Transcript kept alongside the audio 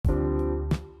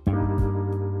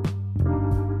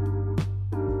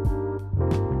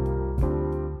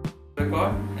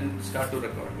start to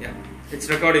record. Yeah, it's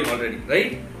recording already,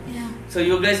 right? Yeah. So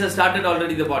you guys have started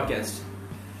already the podcast.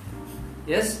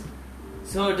 Yes.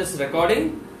 So it is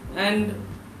recording, and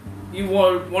you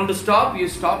want to stop. You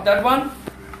stop that one.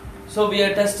 So we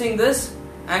are testing this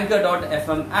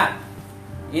Anchor.fm app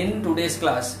in today's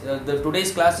class.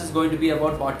 Today's class is going to be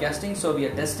about podcasting. So we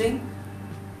are testing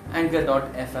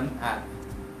Anchor.fm app.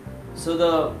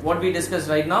 So what we discussed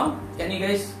right now. Can you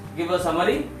guys give a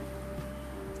summary?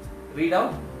 Read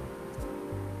out.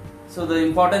 So the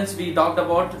importance we talked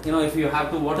about, if you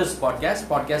have to, what is podcast?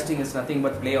 Podcasting is nothing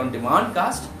but play on demand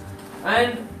cast.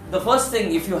 And the first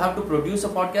thing, if you have to produce a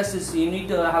podcast, is you need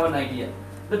to have an idea.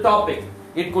 The topic,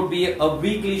 it could be a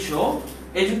weekly show,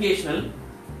 educational.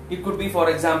 It could be, for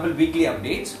example, weekly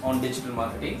updates on digital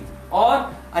marketing.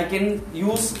 Or I can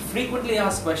use frequently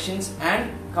asked questions and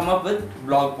come up with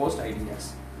blog post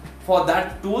ideas. For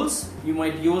that tools, you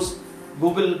might use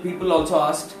Google. People also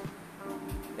asked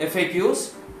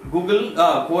FAQs. Google,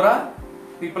 Quora,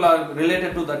 people are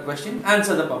related to that question,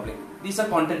 answer the public. These are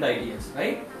content ideas,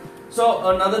 right?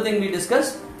 So another thing we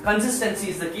discussed, consistency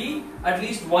is the key. At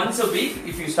least once a week,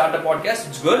 if you start a podcast,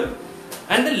 it's good.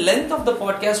 And the length of the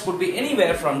podcast could be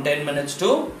anywhere from 10 minutes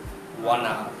to 1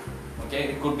 hour. Okay,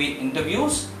 it could be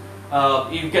interviews.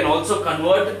 You can also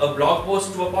convert a blog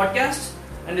post to a podcast,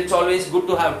 and it's always good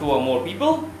to have 2 or more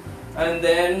people. And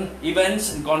then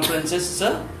events and conferences is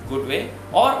a good way.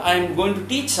 Or I'm going to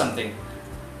teach something.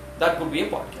 That could be a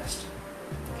podcast.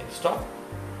 Okay, stop.